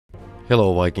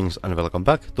Hello Vikings and welcome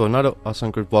back to another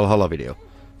Assassin's Creed Valhalla video.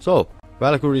 So,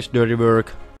 Valkyrie's dirty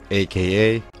work,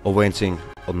 aka avenging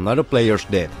another player's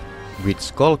death. With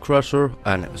Skullcrusher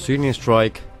and Sinning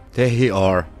Strike, there here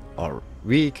are our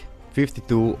week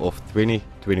 52 of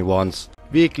 2021's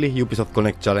weekly Ubisoft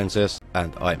Connect Challenges,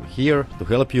 and I'm here to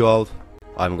help you out.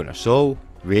 I'm gonna show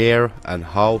where and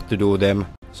how to do them,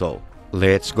 so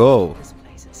let's go! This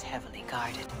place is heavily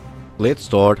guarded. Let's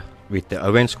start with the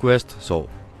Avenge quest, so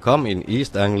come in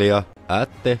East Anglia at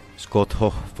the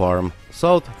Skatha farm,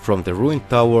 south from the ruined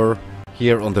tower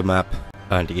here on the map.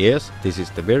 And yes, this is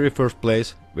the very first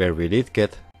place where we did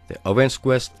get the Avenge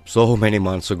quest so many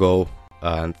months ago.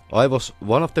 And I was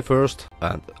one of the first,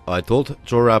 and I told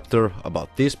Joe Raptor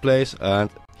about this place, and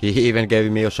he even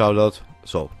gave me a shout out,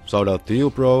 so shout out to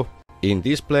you, bro. In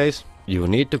this place you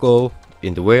need to go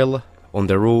in the well, on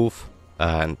the roof,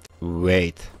 and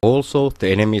wait. Also the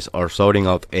enemies are shouting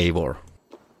out Eivor.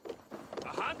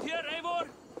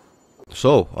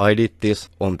 So I did this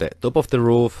on the top of the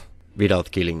roof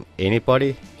without killing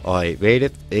anybody. I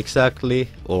waited exactly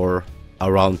or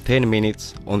around 10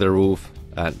 minutes on the roof,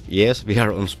 and yes, we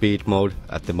are on speed mode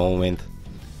at the moment.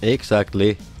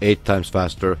 Exactly 8 times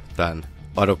faster than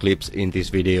other clips in this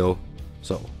video.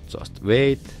 So just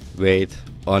wait,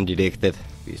 undetected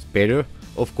is better.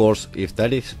 Of course, if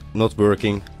that is not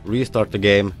working, restart the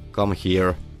game, come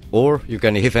here, or you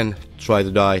can even try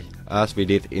to die as we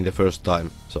did in the first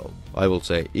time. So I will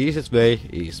say easiest way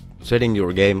is setting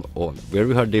your game on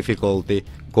very hard difficulty,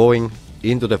 going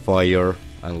into the fire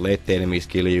and let the enemies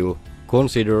kill you.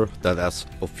 Consider that as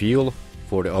a fuel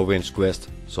for the avenge quest,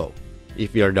 so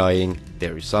if we are dying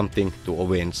there is something to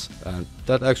avenge, and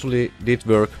that actually did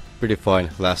work pretty fine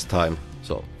last time.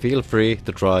 So feel free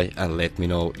to try and let me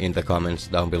know in the comments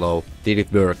down below, did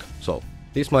it work? So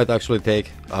this might actually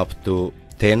take up to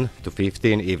 10 to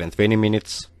 15, even 20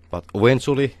 minutes, but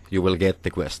eventually you will get the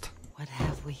quest. What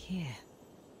have we here?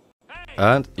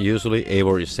 And usually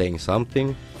Eivor is saying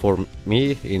something. For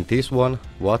me in this one,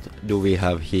 what do we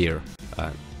have here?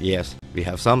 And yes, we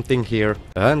have something here,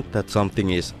 and that something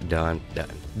is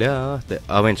the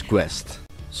Avenge quest.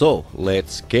 So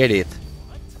let's get it.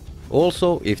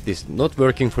 Also, if this is not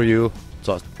working for you,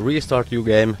 just restart your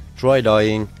game, try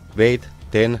dying, wait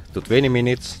 10 to 20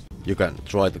 minutes. You can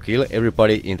try to kill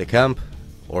everybody in the camp,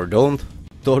 or don't,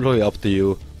 totally up to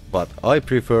you, but I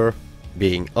prefer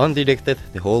being undetected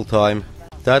the whole time.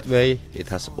 That way it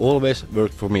has always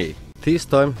worked for me. This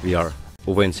time we are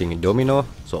avenging Domino,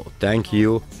 so thank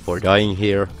you for dying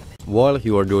here. While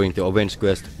you are doing the Avenge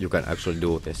quest, you can actually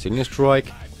do the Sinning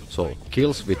Strike, so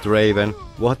kills with Raven.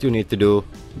 What you need to do,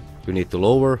 you need to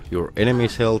lower your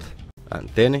enemy's health and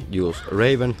then use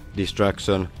Raven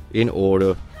distraction in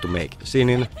order to make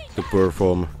Sinning to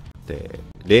perform the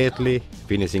deadly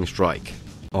finishing strike.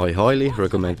 I highly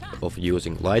recommend of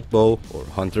using light bow or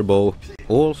hunter bow.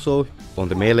 Also on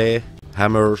the melee,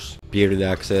 hammers, bearded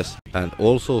axes, and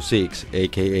also siegs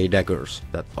aka daggers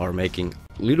that are making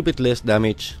a little bit less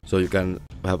damage, so you can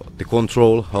have the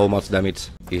control how much damage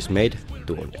is made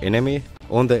to an enemy.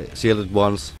 On the shielded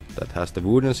ones that has the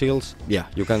wooden shields, yeah,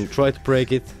 you can try to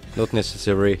break it, not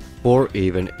necessary, or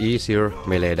even easier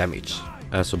melee damage.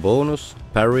 As a bonus,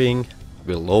 parrying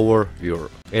will lower your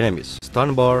enemy's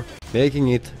stun bar, making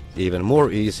it even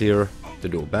more easier to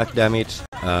do back damage,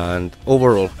 and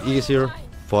overall easier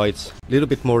fights, little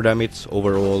bit more damage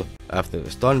overall after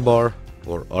the stun bar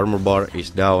or armor bar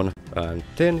is down. And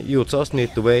then you just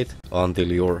need to wait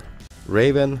until your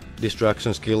Raven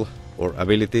distraction skill or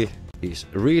ability is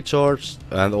recharged,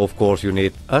 and of course you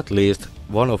need at least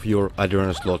one of your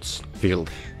adrenaline slots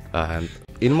filled. And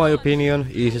in my opinion,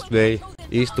 easiest way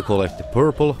is to collect the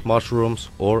purple mushrooms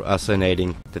or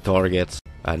assassinating the targets.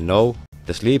 And no,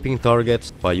 the sleeping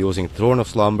targets by using Throne of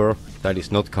Slumber, that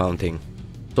is not counting.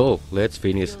 So let's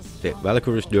finish the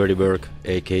Valkyrie's dirty work,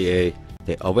 aka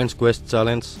the Avenge quest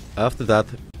challenge. After that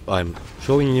I'm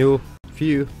showing you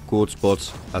few good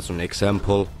spots as an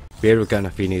example where you can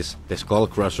finish the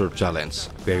Skullcrusher challenge,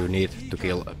 where you need to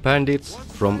kill bandits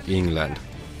from England.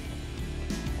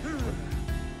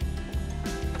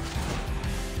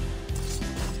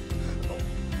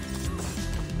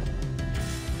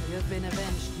 You've been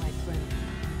avenged, my friend.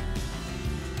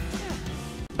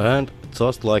 And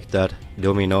just like that,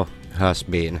 Domino has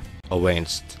been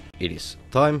avenged. It is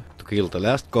time to kill the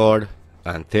last guard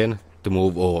and then to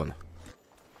move on.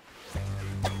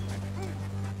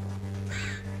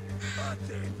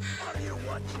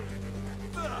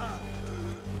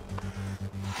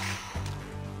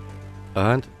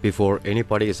 And before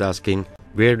anybody is asking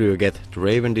where do you get the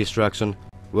Raven distraction,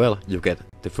 well, you get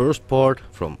the first part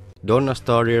from Donna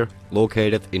Starrier,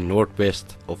 located in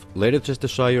northwest of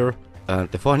Leicestershire. And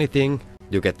the funny thing,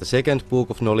 you get the second book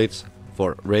of knowledge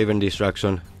for Raven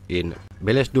Distraction in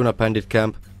Belesduna Bandit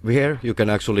Camp, where you can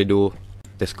actually do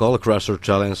the Skull Crusher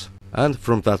challenge. And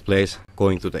from that place,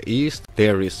 going to the east,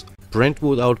 there is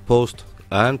Brentwood Outpost,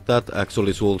 and that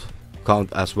actually should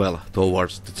count as well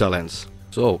towards the challenge.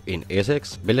 So in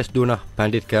Essex, Belesduna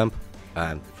Bandit Camp,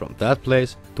 and from that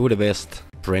place to the west,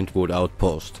 Brentwood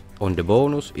Outpost. On the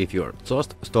bonus, if you're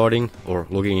just starting or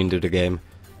looking into the game,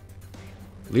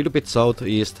 little bit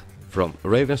southeast from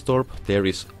Ravensthorpe, there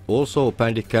is also a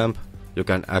bandit camp. You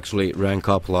can actually rank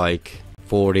up like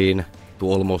 14 to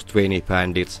almost 20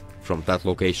 bandits from that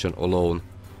location alone.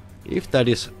 If that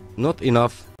is not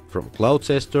enough, from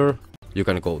Gloucester you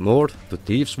can go north to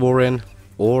Thieves Warren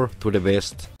or to the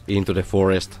west into the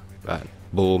forest, and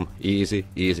boom, easy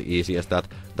as that.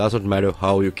 Doesn't matter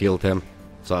how you kill them,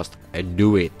 just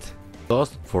do it.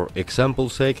 Just for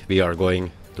example's sake, we are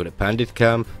going to the bandit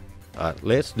camp, and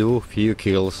let's do few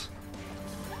kills.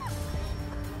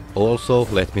 Also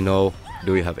let me know,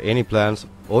 do you have any plans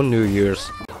on New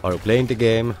Year's? Are you playing the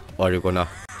game? Are you gonna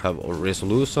have a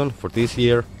resolution for this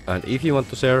year? And if you want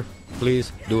to share,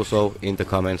 please do so in the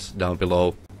comments down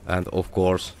below. And of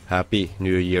course, Happy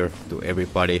New Year to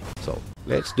everybody. So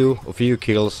let's do a few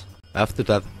kills. After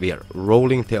that we are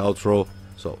rolling the outro.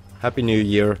 So Happy New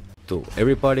Year to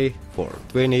everybody for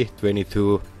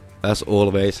 2022. As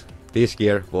always, this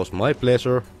year was my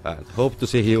pleasure, and hope to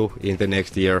see you in the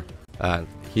next year. And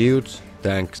huge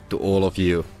thanks to all of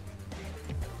you.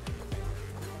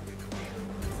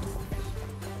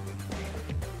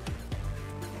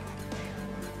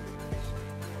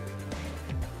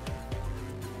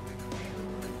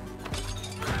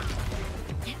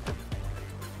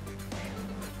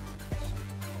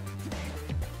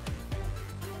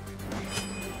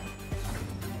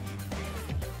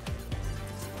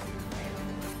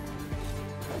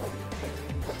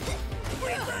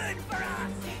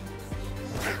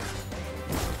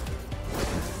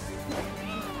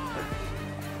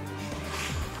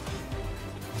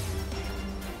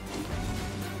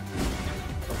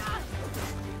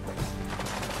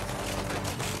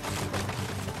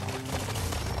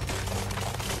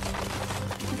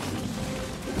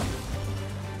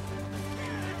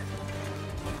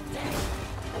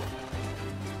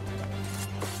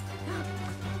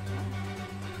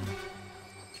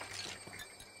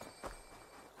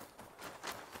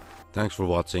 Thanks for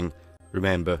watching.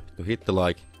 Remember to hit the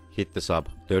like, hit the sub,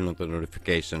 turn on the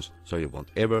notifications so you won't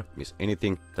ever miss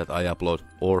anything that I upload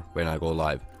or when I go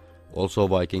live. Also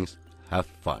Vikings, have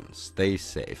fun, stay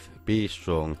safe, be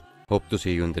strong. Hope to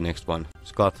see you in the next one.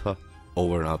 Skatha,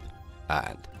 over and out,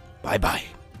 and bye bye.